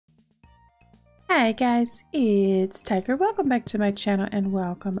Hi guys, it's Tiger. Welcome back to my channel and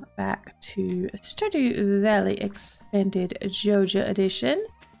welcome back to Stardew Valley Expanded Joja edition.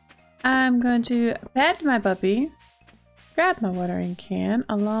 I'm going to pet my puppy, grab my watering can,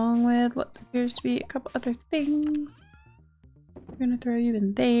 along with what appears to be a couple other things. We're going to throw you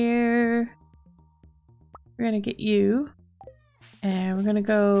in there. We're going to get you. And we're going to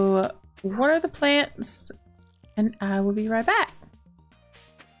go water the plants and I will be right back.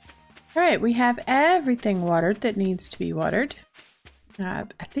 Alright, we have everything watered that needs to be watered. I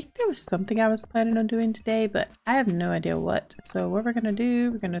think there was something I was planning on doing today, but I have no idea what. So what we're going to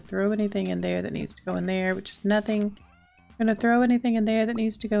do, we're going to throw anything in there that needs to go in there, which is nothing. We're going to throw anything in there that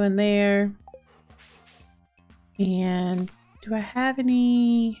needs to go in there. And do I have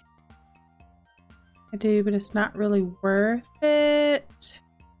any? I do, but it's not really worth it.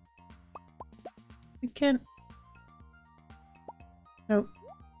 We can... Nope.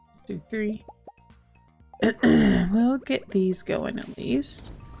 Do 3. We'll get these going at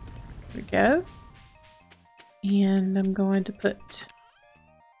least. There we go. And I'm going to put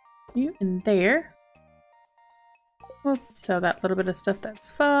you in there. We'll sell that little bit of stuff,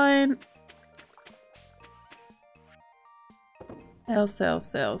 that's fine. Sell.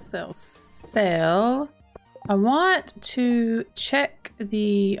 I want to check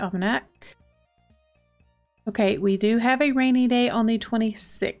the almanac. Okay, we do have a rainy day on the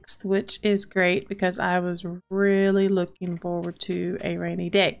 26th, which is great because I was really looking forward to a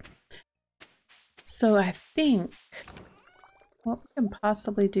rainy day. So I think what we can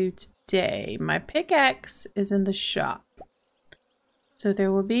possibly do today, my pickaxe is in the shop. So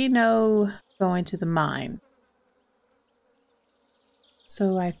there will be no going to the mine.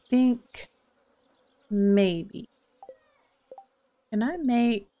 So I think maybe, can I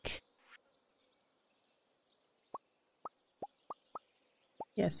make...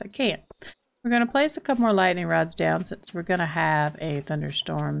 Yes, I can. We're going to place a couple more lightning rods down since we're going to have a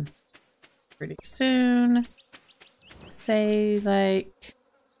thunderstorm pretty soon. Say like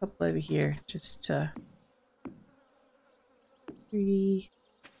a couple over here, just to 3.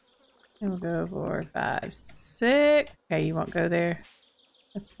 And we'll go 4, 5, 6. Okay, you won't go there.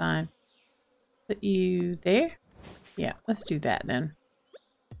 That's fine. Put you there. Yeah, let's do that then.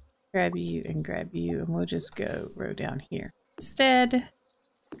 Grab you, and we'll just go row down here instead.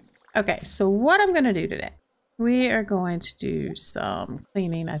 Okay, so what I'm going to do today, we are going to do some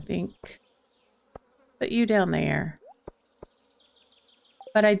cleaning, I think. Put you down there.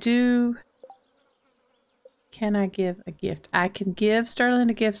 But I do... Can I give a gift? I can give Sterling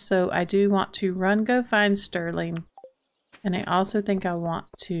a gift, so I do want to go find Sterling. And I also think I want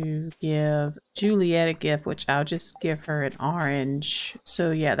to give Juliet a gift, which I'll just give her an orange.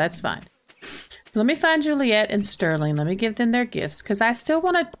 So yeah, that's fine. So let me find Juliet and Sterling. Let me give them their gifts because I still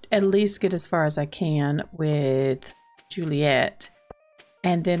want to at least get as far as I can with Juliet.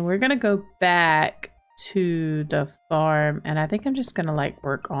 And then we're going to go back to the farm. And I think I'm just going to like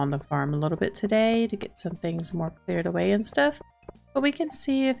work on the farm a little bit today to get some things more cleared away and stuff. But we can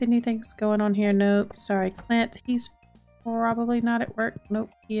see if anything's going on here. Nope. Sorry, Clint. He's probably not at work.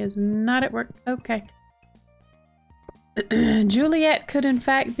 Nope, he is not at work. Okay. Juliet could in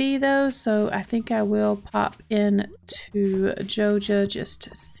fact be though, so I think I will pop in to Joja just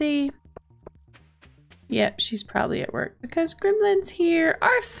to see. Yep, she's probably at work because Gremlin's here.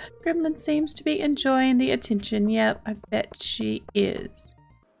 Arf! Gremlin seems to be enjoying the attention. Yep, I bet she is.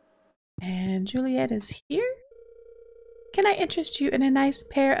 And Juliet is here. Can I interest you in a nice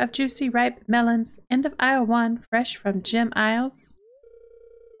pair of juicy ripe melons, end of aisle 1, fresh from Jim Isles?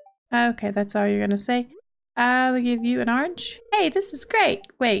 Okay, that's all you're gonna say. I will give you an orange. Hey, this is great.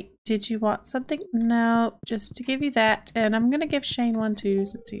 Wait, did you want something? No, just to give you that. And I'm going to give Shane one too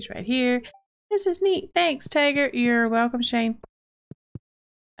since he's right here. This is neat. Thanks, Tiger. You're welcome, Shane.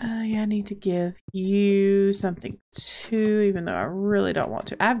 Yeah, I need to give you something too, even though I really don't want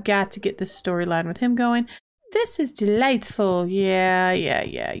to. I've got to get this storyline with him going. This is delightful. Yeah.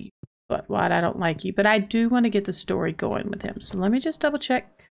 But what? I don't like you. But I do want to get the story going with him. So let me just double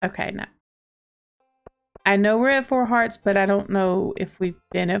check. Okay, now. I know we're at 4 hearts, but I don't know if we've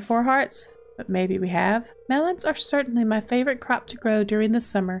been at 4 hearts, but maybe we have. Melons are certainly my favorite crop to grow during the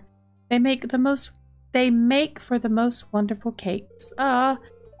summer. They make for the most wonderful cakes. Ah,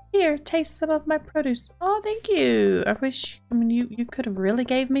 here, taste some of my produce. Oh, thank you. I mean, you could have really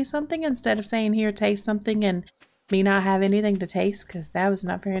gave me something instead of saying here, taste something and me not have anything to taste because that was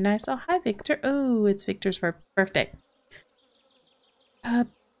not very nice. Oh, hi, Victor. Oh, it's Victor's birthday.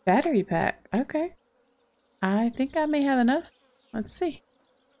 Battery pack. Okay. I think I may have enough. Let's see.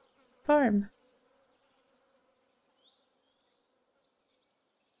 Farm.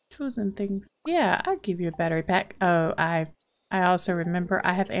 tools and things. Yeah, I'll give you a battery pack. Oh, I also remember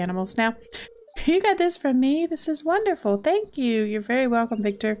I have animals now. You got this from me. This is wonderful. Thank you. You're very welcome,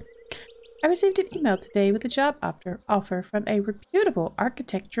 Victor. I received an email today with a job offer from a reputable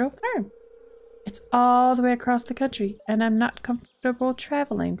architectural firm. It's all the way across the country, and I'm not comfortable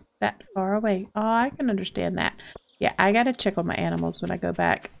traveling that far away. Oh, I can understand that. Yeah, I gotta check on my animals when I go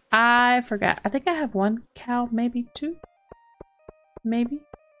back. I forgot. I think I have one cow, maybe two. Maybe.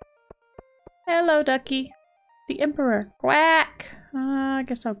 Hello, ducky. The Emperor. Quack! I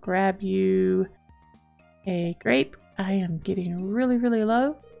guess I'll grab you a grape. I am getting really, really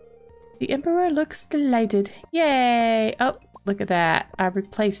low. The Emperor looks delighted. Yay! Oh, look at that. I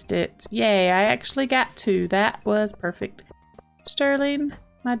replaced it. Yay, I actually got two. That was perfect. Sterling,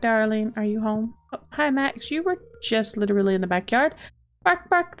 my darling, are you home? Oh, hi, Max. You were just literally in the backyard. Bark,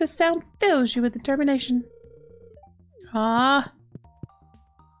 bark. The sound fills you with determination. Ah.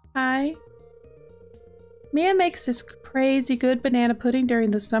 Hi. Mia makes this crazy good banana pudding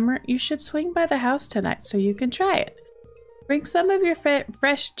during the summer. You should swing by the house tonight so you can try it. Bring some of your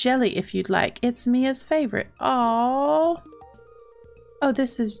fresh jelly if you'd like. It's Mia's favorite. Aww. Oh,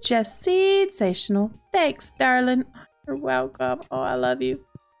 this is just sensational. Thanks, darling. You're welcome. Oh, I love you.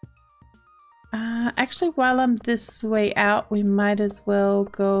 Actually, while I'm this way out, we might as well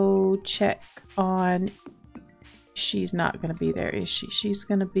go check on... She's not going to be there, is she? She's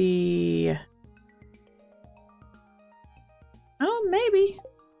going to be... Oh, maybe.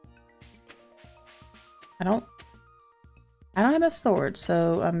 I don't have a sword,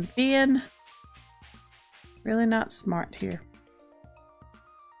 so I'm being really not smart here.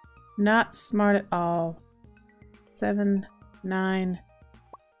 Not smart at all. 7, 9,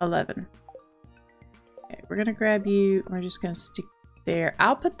 11. Okay, we're gonna grab you. We're just gonna stick there.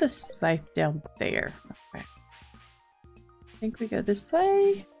 I'll put the scythe down there. Okay. I think we go this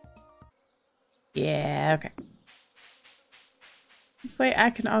way. Yeah, okay. This way I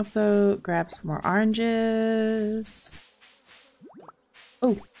can also grab some more oranges.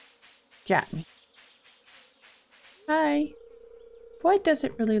 Oh, got me. Hi. Boyd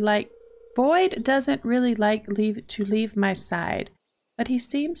doesn't really like to leave my side, but he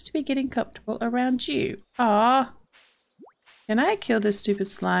seems to be getting comfortable around you. Aw. Can I kill this stupid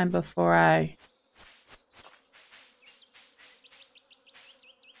slime before I...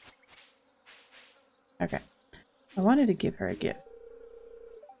 Okay. I wanted to give her a gift.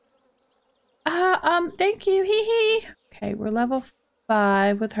 Thank you. Hee hee. Okay, we're level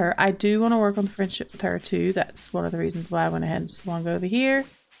 5 with her. I do want to work on the friendship with her too. That's one of the reasons why I went ahead and swung over here.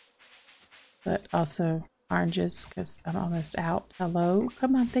 But also oranges, because I'm almost out. Hello?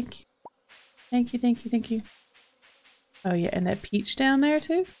 Come on, thank you. Thank you, thank you, thank you. Oh yeah, and that peach down there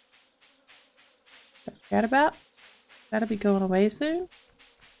too? I forgot about. That'll be going away soon.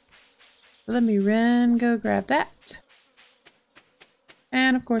 So let me run, go grab that.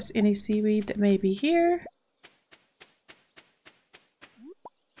 And of course, any seaweed that may be here.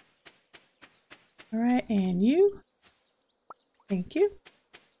 Alright, and you. Thank you.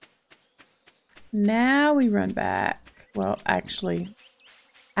 Now we run back. Well, actually,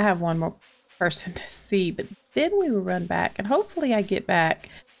 I have one more person to see, but then we will run back, and hopefully I get back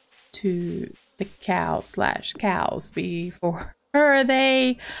to the cows before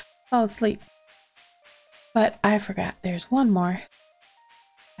they fall asleep. But I forgot, there's one more.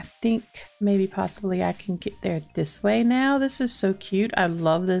 I think maybe possibly I can get there this way now. This is so cute. I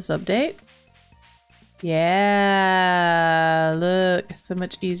love this update. Yeah, look, it's so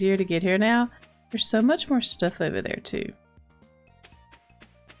much easier to get here now. There's so much more stuff over there too.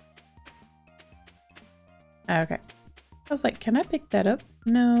 Okay. I was like, can I pick that up?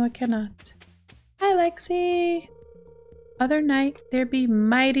 No, I cannot. Hi, Lexi. Other night there be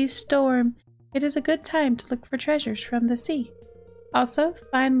mighty storm. It is a good time to look for treasures from the sea. Also,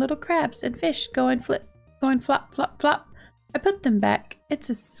 find little crabs and fish going flop, flop, flop. I put them back. It's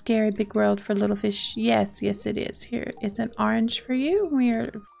a scary big world for little fish. Yes, yes it is. Here is an orange for you. We are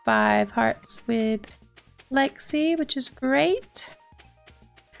 5 hearts with Lexi, which is great.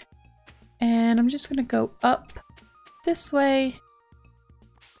 And I'm just gonna go up this way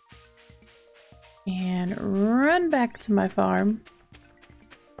and run back to my farm.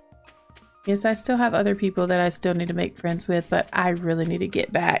 Yes, I still have other people that I still need to make friends with, but I really need to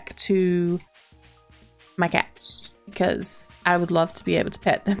get back to my cats because I would love to be able to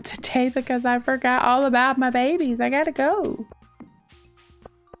pet them today because I forgot all about my babies. I gotta go.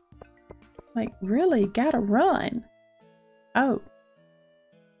 Like, really gotta run. Oh.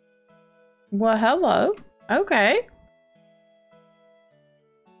 Well, hello. Okay.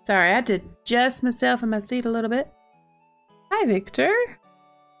 Sorry, I had to adjust myself in my seat a little bit. Hi, Victor.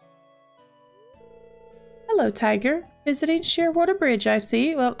 hello, Tiger. Visiting Shearwater Bridge, I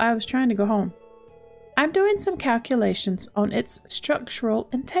see. Well, I was trying to go home. I'm doing some calculations on its structural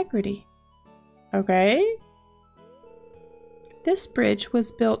integrity. Okay. This bridge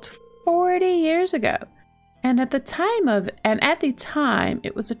was built 40 years ago, and at the time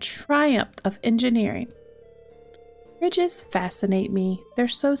it was a triumph of engineering. Bridges fascinate me. They're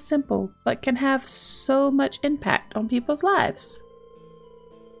so simple, but can have so much impact on people's lives.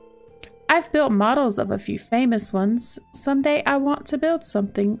 I've built models of a few famous ones. Someday I want to build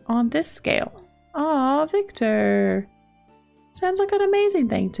something on this scale. Aw, Victor. Sounds like an amazing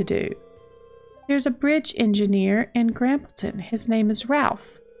thing to do. There's a bridge engineer in Grampleton. His name is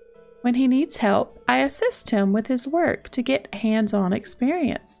Ralph. When he needs help, I assist him with his work to get hands-on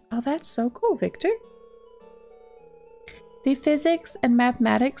experience. Oh, that's so cool, Victor. The physics and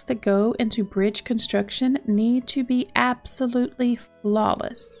mathematics that go into bridge construction need to be absolutely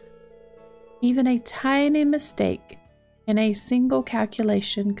flawless. Even a tiny mistake in a single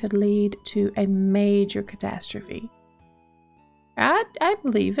calculation could lead to a major catastrophe. I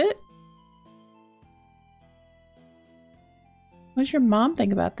believe it. What does your mom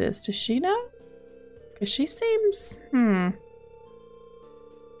think about this? Does she know? Because she seems... I'm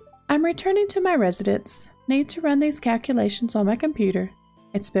returning to my residence. Need to run these calculations on my computer.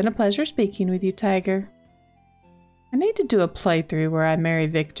 It's been a pleasure speaking with you, Tiger. I need to do a playthrough where I marry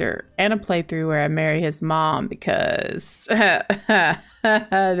Victor and a playthrough where I marry his mom because that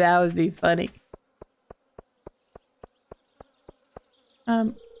would be funny.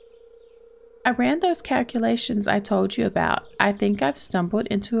 I ran those calculations I told you about. I think I've stumbled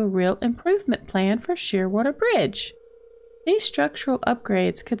into a real improvement plan for Shearwater Bridge. These structural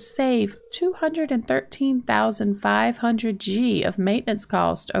upgrades could save 213,500 G of maintenance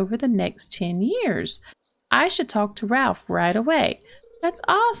cost over the next 10 years. I should talk to Ralph right away. That's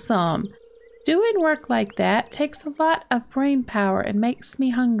awesome. Doing work like that takes a lot of brain power and makes me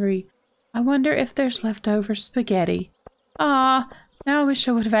hungry. I wonder if there's leftover spaghetti. Ah, now I wish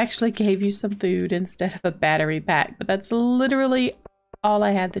I would have actually gave you some food instead of a battery pack, but that's literally all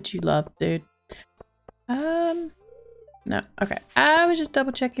I had that you loved, dude. No, okay. I was just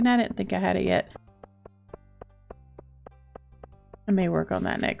double checking. I didn't think I had it yet. I may work on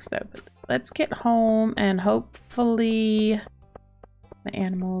that next though, but let's get home and hopefully the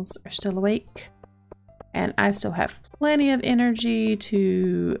animals are still awake. And I still have plenty of energy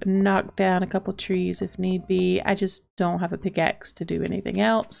to knock down a couple trees if need be. I just don't have a pickaxe to do anything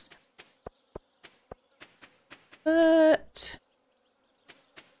else. But...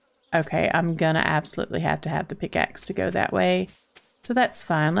 okay, I'm gonna absolutely have to have the pickaxe to go that way. So that's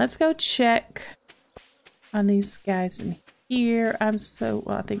fine. Let's go check on these guys in here. I'm so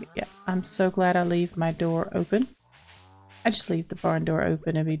glad I leave my door open. I just leave the barn door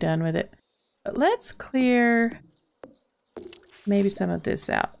open and be done with it. But let's clear maybe some of this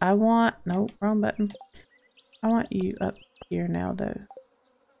out. No, wrong button. I want you up here now though.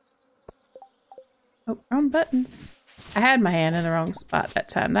 Oh, wrong buttons. I had my hand in the wrong spot that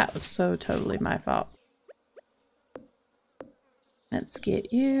time. That was so totally my fault. Let's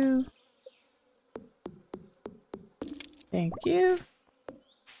get you. Thank you.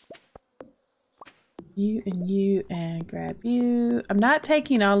 You and grab you. I'm not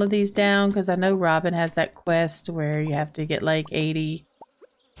taking all of these down because I know Robin has that quest where you have to get like 80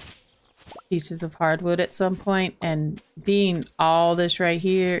 pieces of hardwood at some point, and being all this right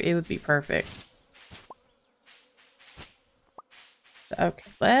here, it would be perfect.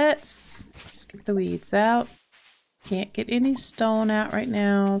 Okay, let's get the weeds out. Can't get any stone out right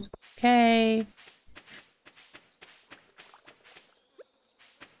now. It's okay.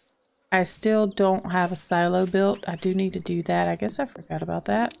 I still don't have a silo built. I do need to do that. I guess I forgot about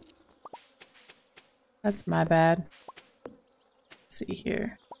that. That's my bad. Let's see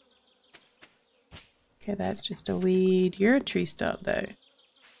here. Okay, that's just a weed. You're a tree stump though.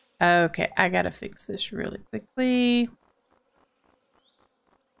 Okay, I gotta fix this really quickly.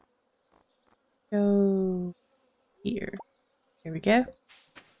 Go here. Here we go.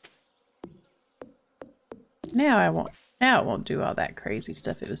 Now it won't do all that crazy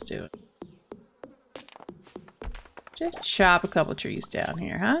stuff it was doing. Just chop a couple trees down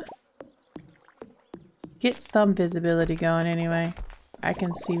here, huh? Get some visibility going anyway. I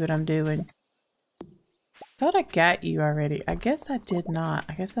can see what I'm doing. Thought I got you already. I guess I did not.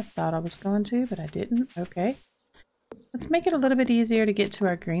 I guess I thought I was going to, but I didn't. Okay. Let's make it a little bit easier to get to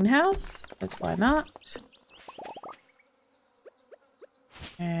our greenhouse, because why not?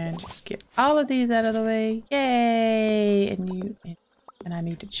 And just get all of these out of the way. Yay! And I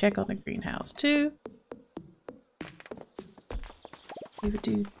need to check on the greenhouse too. We would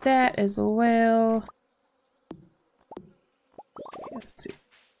do that as well.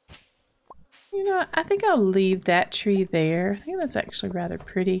 know what? I think I'll leave that tree there. I think that's actually rather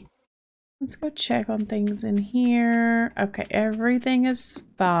pretty. Let's go check on things in here. Okay, everything is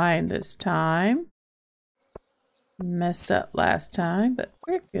fine this time. Messed up last time, but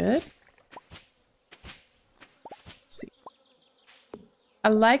we're good. Let's see. I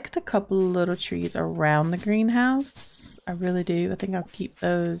like the couple of little trees around the greenhouse. I really do. I think I'll keep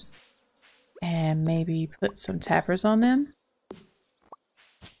those and maybe put some tappers on them,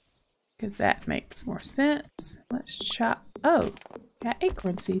 because that makes more sense. Let's chop. Oh, got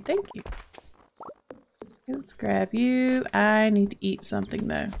acorn seed. Thank you. Okay, let's grab you. I need to eat something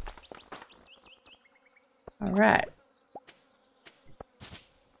though. All right.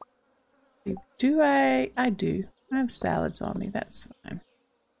 Do I? I do. I have salads on me. That's fine.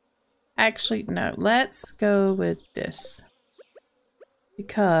 Actually, no. Let's go with this,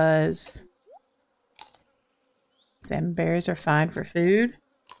 because salmon berries are fine for food.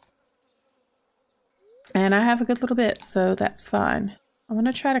 And I have a good little bit, so that's fine. I'm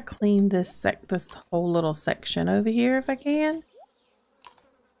gonna try to clean this whole little section over here if I can.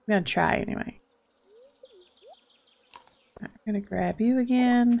 I'm gonna try anyway. I'm gonna grab you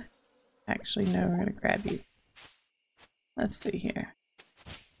again. Actually, no, we're gonna grab you. Let's see here.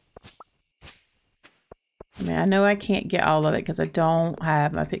 I mean, I know I can't get all of it because I don't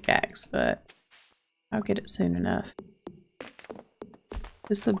have my pickaxe, but I'll get it soon enough.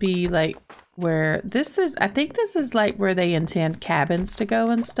 This will be like where this is. I think this is like where they intend cabins to go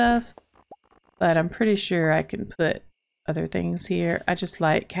and stuff, but I'm pretty sure I can put other things here. I just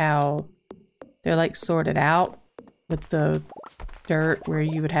like how they're like sorted out with the dirt where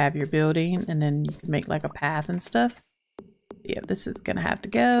you would have your building, and then you can make like a path and stuff. Yeah, this is gonna have to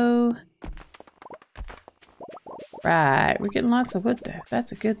go. Right, we're getting lots of wood though.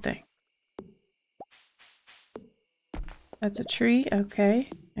 That's a good thing. That's a tree, okay.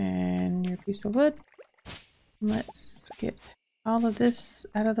 And your piece of wood. Let's get all of this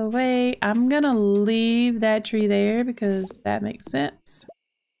out of the way. I'm gonna leave that tree there because that makes sense.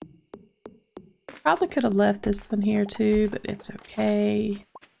 Probably could have left this one here too, but it's okay.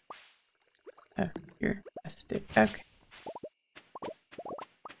 Oh, you're a stick. Okay.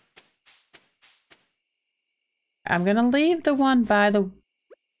 I'm gonna leave the one by the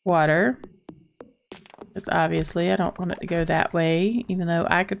water, because obviously I don't want it to go that way, even though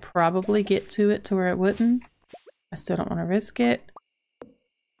I could probably get to it to where it wouldn't. I still don't want to risk it.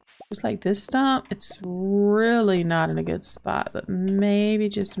 Just like this stump, it's really not in a good spot, but maybe,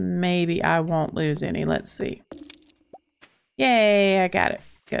 just maybe, I won't lose any. Let's see. Yay, I got it.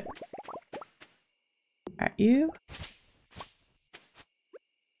 Good. Alright, you.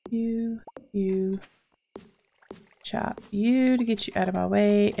 You. Chop you to get you out of my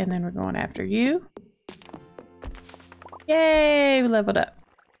way, and then we're going after you. Yay, we leveled up.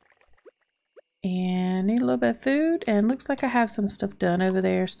 And need a little bit of food, and looks like I have some stuff done over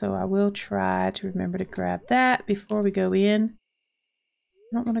there, so I will try to remember to grab that before we go in.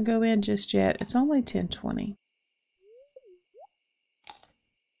 I don't want to go in just yet. It's only 10:20.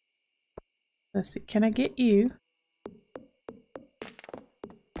 Let's see, can I get you?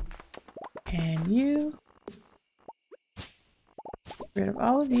 And you. Get rid of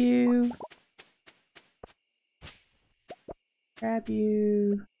all of you. Grab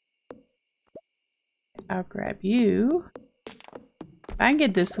you. I'll grab you. If I can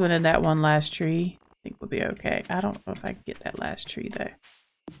get this one and that one last tree, I think we'll be okay. I don't know if I can get that last tree though.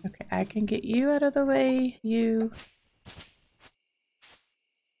 Okay, I can get you out of the way. You.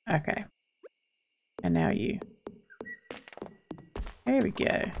 Okay. And now you. There we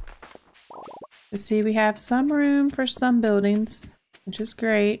go. You see, we have some room for some buildings, which is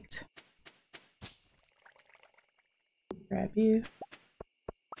great. Grab you.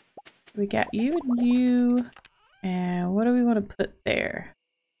 We got you and you. And what do we want to put there?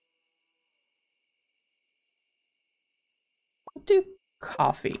 We'll do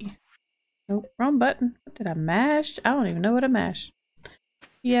coffee. Nope, wrong button. What did I mash? I don't even know what I mashed.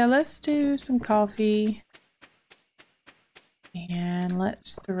 Yeah, let's do some coffee. And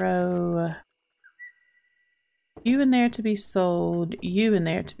let's throw you in there to be sold, you in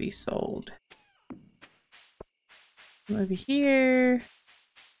there to be sold. Come over here.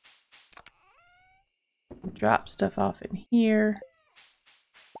 Drop stuff off in here.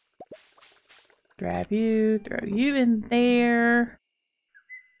 Grab you, throw you in there.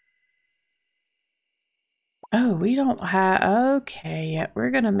 Oh, we don't have, okay, yeah,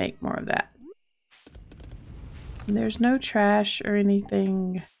 we're gonna make more of that. And there's no trash or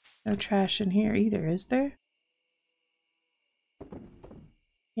anything, no trash in here either, is there?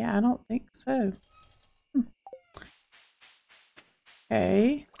 Yeah, I don't think so.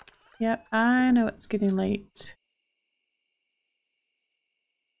 Okay, Yep, I know it's getting late.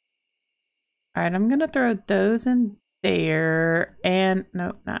 All right, I'm gonna throw those in there, and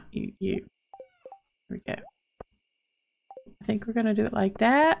no, not you. Here we go. I think we're gonna do it like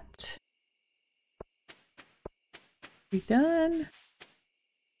that. We done.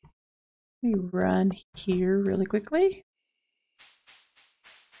 Let me run here really quickly.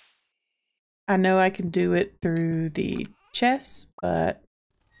 I know I can do it through the chest, but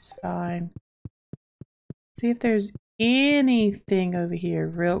it's fine. See if there's anything over here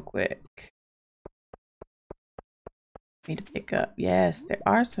real quick. Me to pick up. Yes, there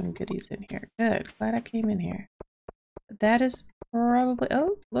are some goodies in here. Good. Glad I came in here. That is probably...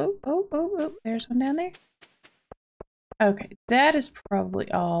 Oh, there's one down there. Okay, that is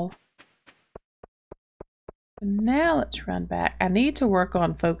probably all. Now let's run back. I need to work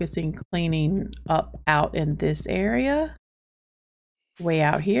on focusing cleaning up out in this area. Way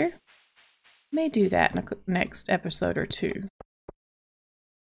out here. May do that in a next episode or two.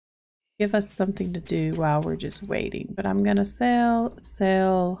 Give us something to do while we're just waiting. But I'm gonna sell.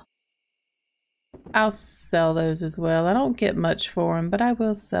 I'll sell those as well. I don't get much for them, but I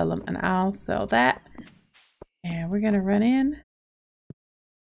will sell them, and I'll sell that. And we're gonna run in.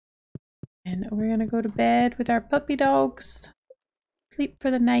 And we're gonna go to bed with our puppy dogs. Sleep for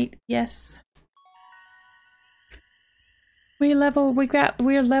the night, yes. We're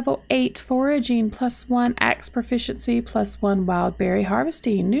level 8 foraging, +1 axe proficiency, +1 wild berry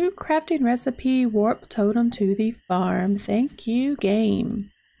harvesting. New crafting recipe, warp totem to the farm. Thank you,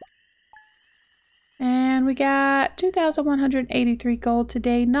 game. And we got 2,183 gold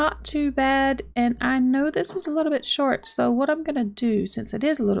today. Not too bad. And I know this is a little bit short, so what I'm gonna do, since it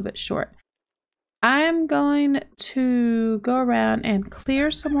is a little bit short, I'm going to go around and clear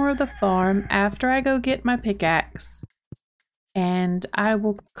some more of the farm after I go get my pickaxe. And I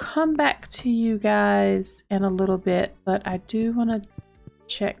will come back to you guys in a little bit, but I do want to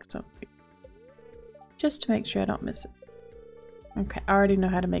check something. Just to make sure I don't miss it. Okay, I already know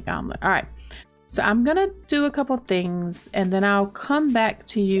how to make omelet. All right, so I'm going to do a couple things, and then I'll come back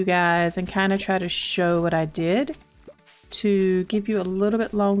to you guys and kind of try to show what I did to give you a little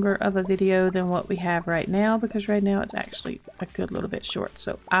bit longer of a video than what we have right now, because right now it's actually a good little bit short.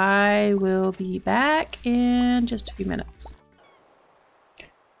 So I will be back in just a few minutes.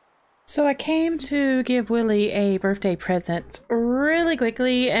 So I came to give Willie a birthday present really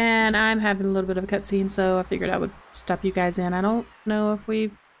quickly, and I'm having a little bit of a cutscene, so I figured I would stop you guys in. I don't know if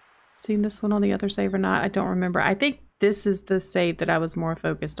we've seen this one on the other save or not. I don't remember. I think this is the save that I was more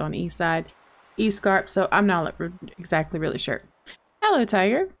focused on, east side, Escarp, so I'm not exactly really sure. Hello,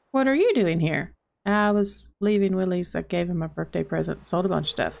 Tiger. What are you doing here? I was leaving Willie's. I gave him a birthday present, sold a bunch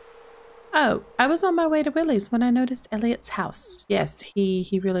of stuff. Oh, I was on my way to Willie's when I noticed Elliot's house. Yes,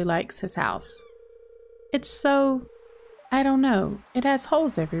 he really likes his house. It's so, I don't know, it has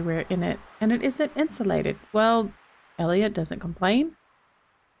holes everywhere in it, and it isn't insulated. Well, Elliot doesn't complain.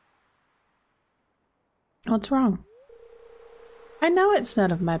 What's wrong? I know it's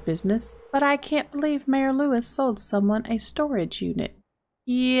none of my business, but I can't believe Mayor Lewis sold someone a storage unit.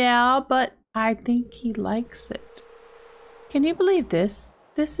 Yeah, but I think he likes it. Can you believe this?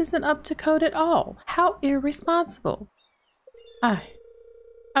 This isn't up to code at all. How irresponsible. Oh,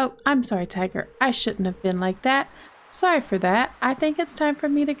 I'm sorry, Tiger. I shouldn't have been like that. Sorry for that. I think it's time for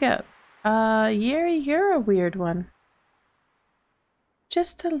me to go. You're a weird one.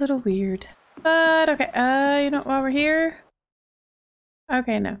 Just a little weird. But, okay, you know, while we're here...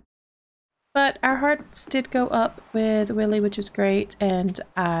 Okay, no. But our hearts did go up with Willie, which is great, and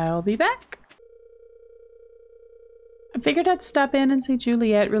I'll be back. I figured I'd stop in and see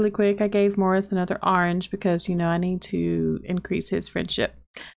Juliet really quick. I gave Morris another orange because, you know, I need to increase his friendship.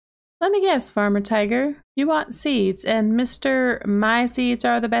 Let me guess, Farmer Tiger, you want seeds, and Mr. My Seeds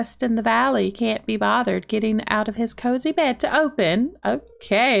Are the Best in the Valley can't be bothered getting out of his cozy bed to open.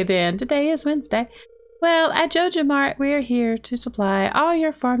 Okay, then. Today is Wednesday. Well, at Joja Mart, we're here to supply all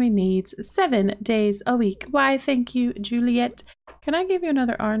your farming needs 7 days a week. Why, thank you, Juliet. Can I give you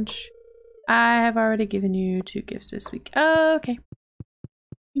another orange? I have already given you 2 gifts this week. Okay.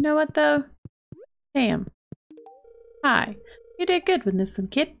 You know what, though? Pam. Hi. You did good with this one,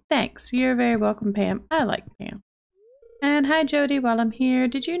 kid. Thanks. You're very welcome, Pam. I like Pam. And hi, Jody. While I'm here,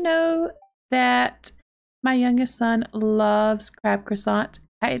 did you know that my youngest son loves crab croissant?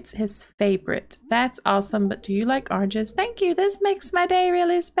 It's his favorite. That's awesome. But do you like oranges? Thank you. This makes my day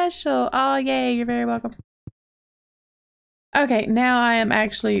really special. Oh, yay. You're very welcome. Okay, now I am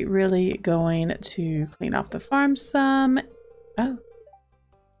actually really going to clean off the farm some. Oh,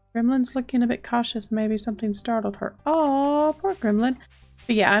 Gremlin's looking a bit cautious. Maybe something startled her. Oh, poor Gremlin.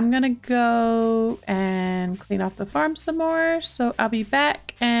 But yeah, I'm gonna go and clean off the farm some more. So I'll be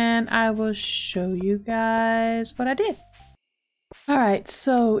back and I will show you guys what I did. All right,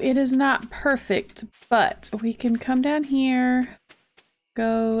 so it is not perfect, but we can come down here,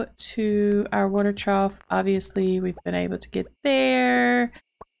 go to our water trough. Obviously, we've been able to get there.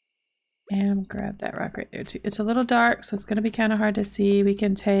 And grab that rock right there too. It's a little dark, so it's going to be kind of hard to see. We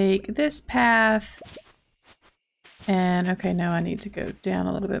can take this path. And okay, now I need to go down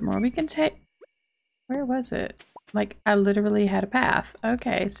a little bit more. We can take... Where was it? Like, I literally had a path.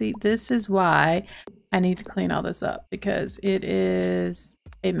 Okay, see, this is why I need to clean all this up, because it is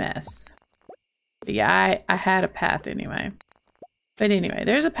a mess. But yeah, I had a path anyway. But anyway,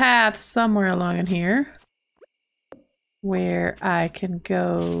 there's a path somewhere along in here where I can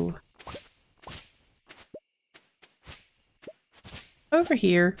go over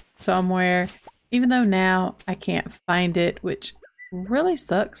here somewhere, even though now I can't find it, which really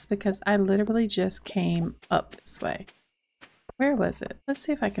sucks because I literally just came up this way. Where was it? Let's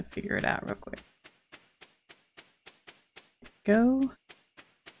see if I can figure it out real quick. Go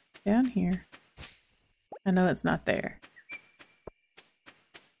down here. I know it's not there.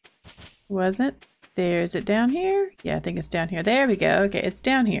 Wasn't there? Is it down here? Yeah, I think it's down here. There we go. Okay, it's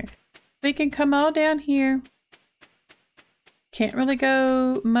down here. We can come all down here. Can't really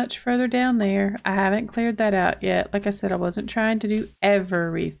go much further down there. I haven't cleared that out yet. Like I said, I wasn't trying to do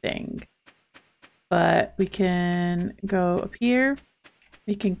everything. But we can go up here.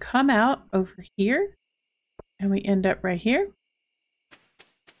 We can come out over here. And we end up right here.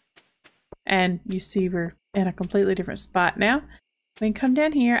 And you see we're in a completely different spot now. We can come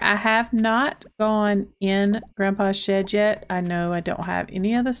down here. I have not gone in Grandpa's shed yet. I know I don't have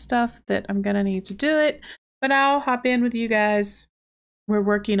any other stuff that I'm going to need to do it. But I'll hop in with you guys. We're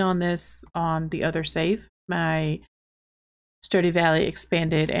working on this on the other save, my Stardew Valley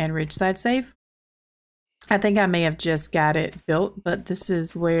Expanded and Ridgeside save. I think I may have just got it built, but this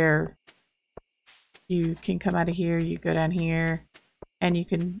is where you can come out of here, you go down here, and you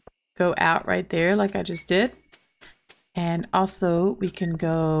can go out right there like I just did. And also we can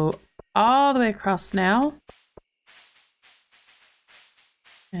go all the way across now.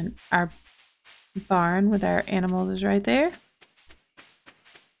 And our barn with our animals is right there.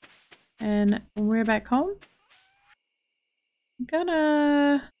 And when we're back home, I'm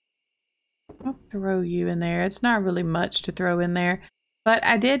gonna... I'll throw you in there. It's not really much to throw in there. But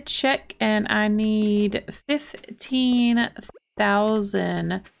I did check and I need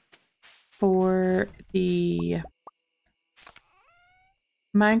 15,000 for the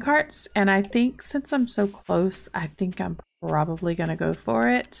minecarts. And I think since I'm so close, I think I'm probably gonna go for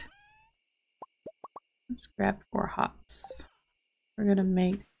it. Let's grab 4 hops. We're gonna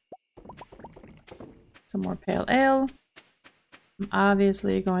make some more pale ale. I'm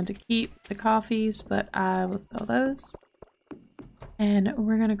obviously going to keep the coffees, but I will sell those. And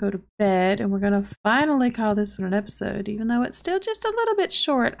we're gonna go to bed and we're gonna finally call this one an episode, even though it's still just a little bit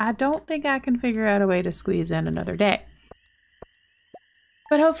short. I don't think I can figure out a way to squeeze in another day.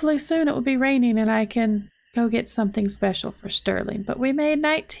 But hopefully soon it will be raining and I can go get something special for Sterling. But we made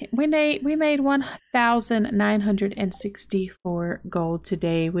 1,964 gold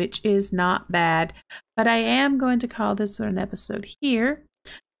today, which is not bad. But I am going to call this one an episode here.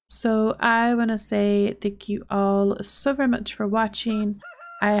 So I want to say thank you all so very much for watching.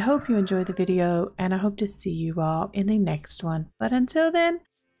 I hope you enjoyed the video and I hope to see you all in the next one. But until then,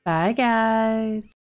 bye guys.